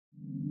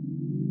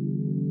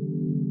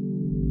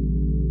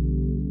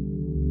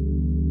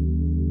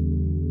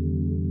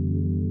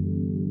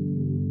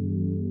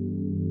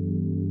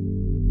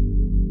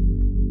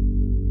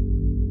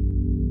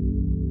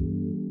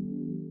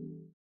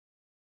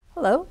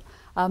Hello,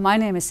 my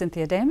name is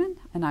Cynthia Damon,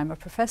 and I'm a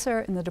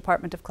professor in the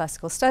Department of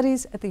Classical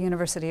Studies at the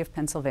University of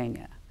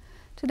Pennsylvania.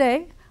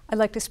 Today, I'd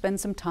like to spend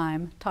some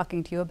time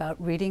talking to you about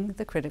reading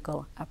the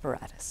critical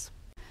apparatus.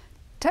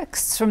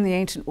 Texts from the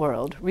ancient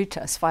world reach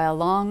us via a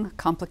long,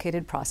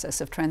 complicated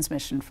process of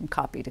transmission from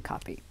copy to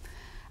copy.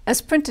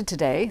 As printed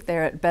today, they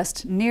are at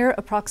best near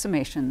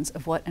approximations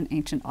of what an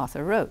ancient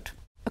author wrote.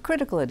 A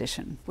critical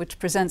edition, which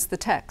presents the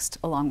text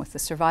along with the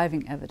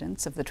surviving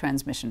evidence of the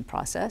transmission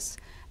process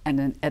and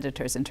an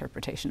editor's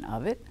interpretation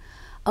of it,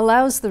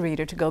 allows the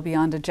reader to go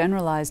beyond a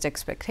generalized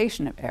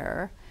expectation of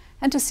error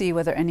and to see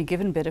whether any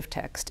given bit of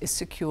text is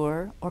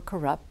secure or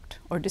corrupt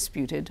or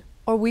disputed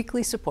or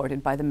weakly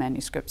supported by the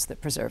manuscripts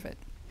that preserve it.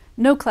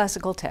 No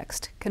classical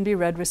text can be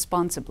read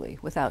responsibly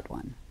without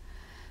one.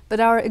 But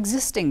our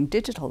existing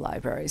digital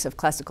libraries of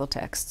classical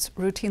texts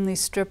routinely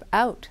strip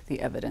out the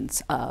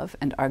evidence of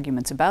and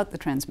arguments about the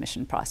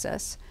transmission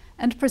process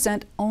and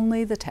present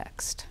only the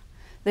text.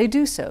 They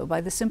do so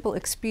by the simple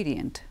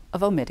expedient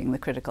of omitting the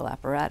critical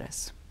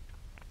apparatus.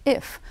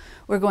 If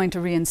we're going to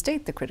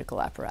reinstate the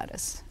critical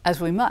apparatus, as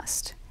we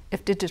must,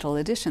 if digital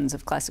editions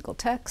of classical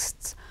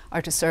texts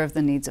are to serve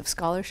the needs of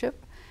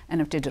scholarship,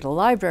 and if digital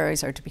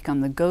libraries are to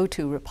become the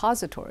go-to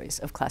repositories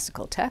of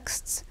classical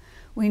texts,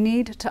 we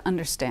need to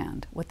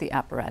understand what the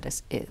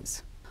apparatus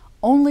is.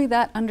 Only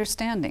that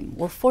understanding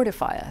will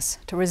fortify us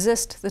to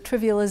resist the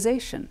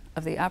trivialization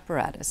of the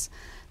apparatus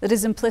that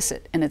is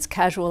implicit in its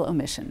casual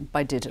omission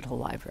by digital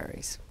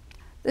libraries.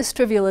 This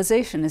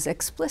trivialization is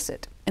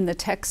explicit in the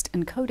Text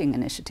Encoding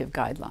Initiative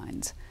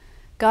guidelines,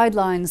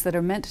 guidelines that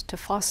are meant to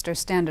foster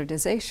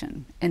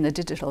standardization in the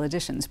digital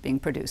editions being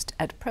produced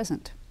at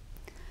present.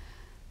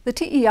 The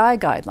TEI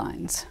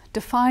guidelines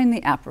define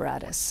the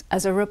apparatus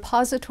as a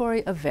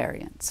repository of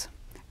variants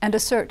and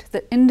assert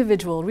that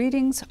individual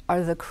readings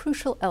are the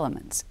crucial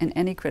elements in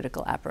any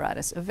critical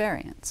apparatus of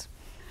variants.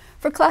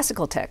 For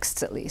classical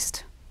texts, at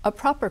least, a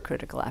proper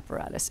critical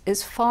apparatus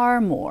is far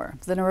more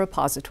than a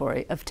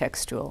repository of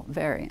textual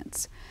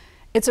variants.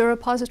 It's a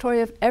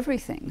repository of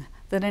everything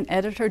that an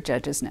editor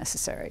judges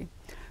necessary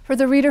for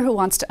the reader who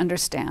wants to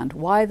understand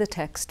why the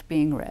text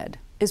being read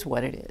is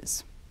what it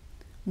is.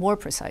 More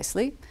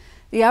precisely,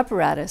 the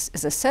apparatus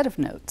is a set of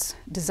notes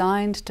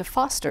designed to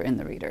foster in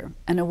the reader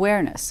an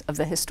awareness of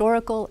the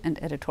historical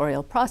and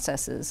editorial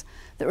processes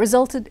that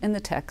resulted in the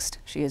text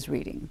she is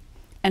reading,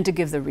 and to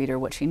give the reader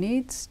what she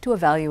needs to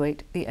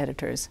evaluate the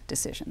editor's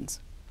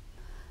decisions.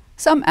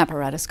 Some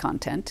apparatus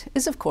content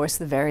is, of course,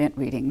 the variant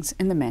readings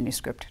in the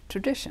manuscript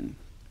tradition,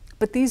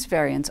 but these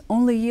variants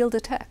only yield a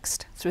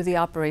text through the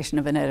operation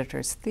of an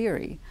editor's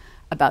theory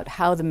about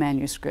how the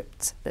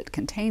manuscripts that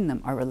contain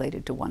them are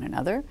related to one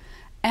another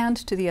and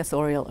to the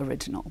authorial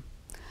original.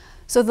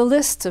 So the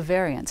lists of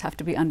variants have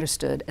to be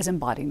understood as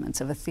embodiments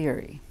of a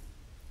theory.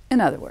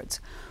 In other words,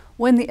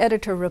 when the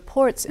editor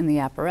reports in the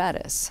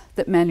apparatus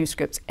that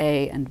manuscripts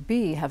A and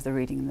B have the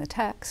reading in the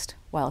text,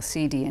 while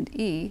C, D, and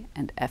E,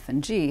 and F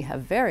and G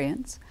have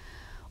variants,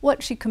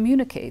 what she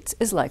communicates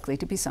is likely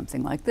to be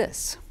something like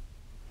this.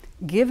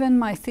 Given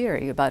my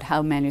theory about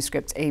how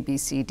manuscripts A, B,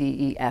 C, D,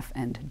 E, F,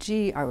 and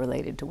G are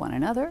related to one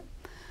another,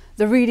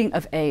 the reading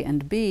of A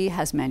and B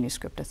has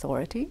manuscript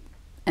authority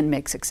and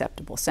makes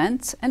acceptable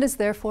sense and is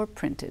therefore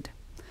printed,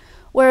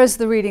 whereas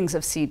the readings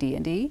of C, D,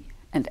 and E,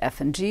 and F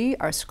and G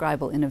are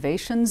scribal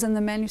innovations in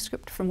the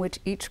manuscript from which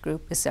each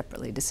group is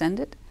separately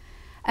descended,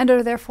 and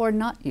are therefore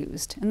not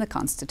used in the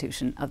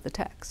constitution of the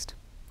text.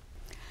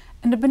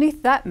 And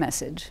beneath that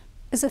message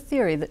is a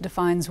theory that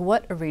defines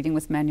what a reading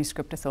with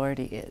manuscript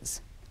authority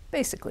is.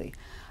 Basically,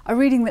 a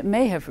reading that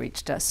may have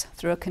reached us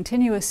through a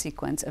continuous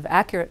sequence of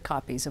accurate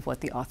copies of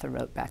what the author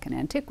wrote back in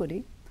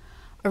antiquity,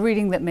 a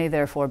reading that may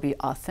therefore be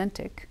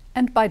authentic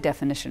and by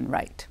definition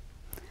right.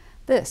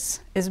 This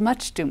is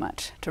much too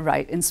much to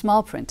write in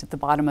small print at the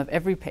bottom of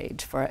every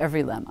page for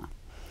every lemma.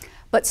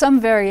 But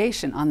some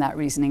variation on that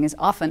reasoning is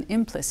often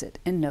implicit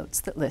in notes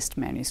that list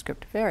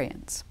manuscript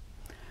variants.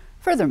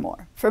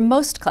 Furthermore, for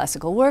most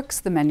classical works,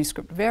 the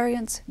manuscript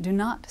variants do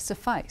not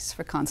suffice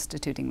for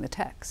constituting the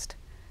text.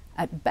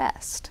 At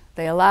best,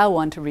 they allow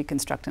one to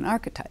reconstruct an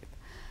archetype.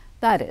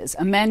 That is,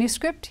 a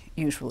manuscript,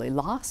 usually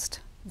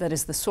lost, that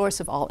is the source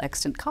of all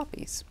extant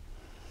copies.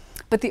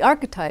 But the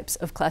archetypes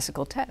of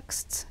classical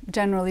texts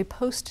generally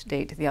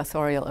post-date the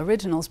authorial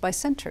originals by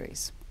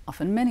centuries,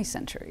 often many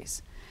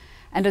centuries.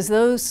 And as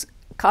those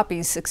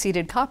copies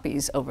succeeded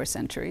copies over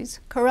centuries,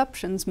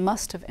 corruptions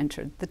must have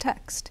entered the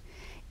text,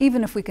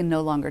 even if we can no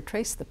longer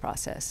trace the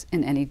process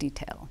in any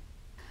detail.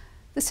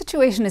 The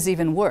situation is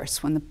even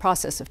worse when the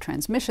process of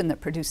transmission that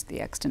produced the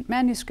extant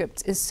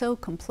manuscripts is so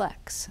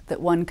complex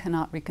that one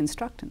cannot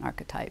reconstruct an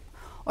archetype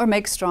or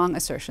make strong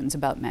assertions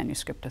about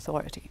manuscript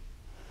authority.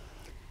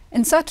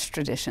 In such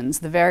traditions,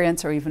 the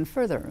variants are even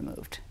further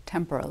removed,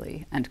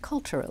 temporally and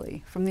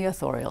culturally, from the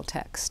authorial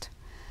text.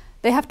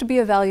 They have to be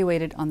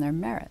evaluated on their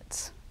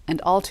merits,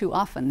 and all too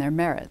often their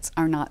merits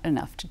are not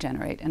enough to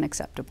generate an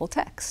acceptable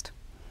text.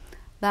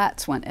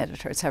 That's when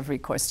editors have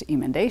recourse to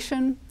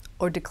emendation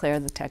or declare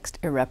the text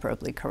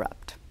irreparably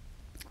corrupt.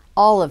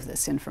 All of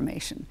this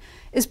information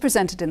is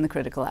presented in the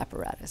critical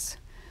apparatus.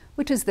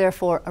 which is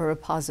therefore a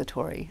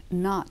repository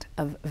not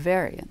of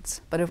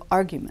variance, but of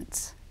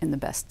arguments, in the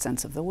best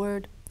sense of the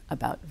word,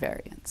 about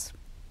variance.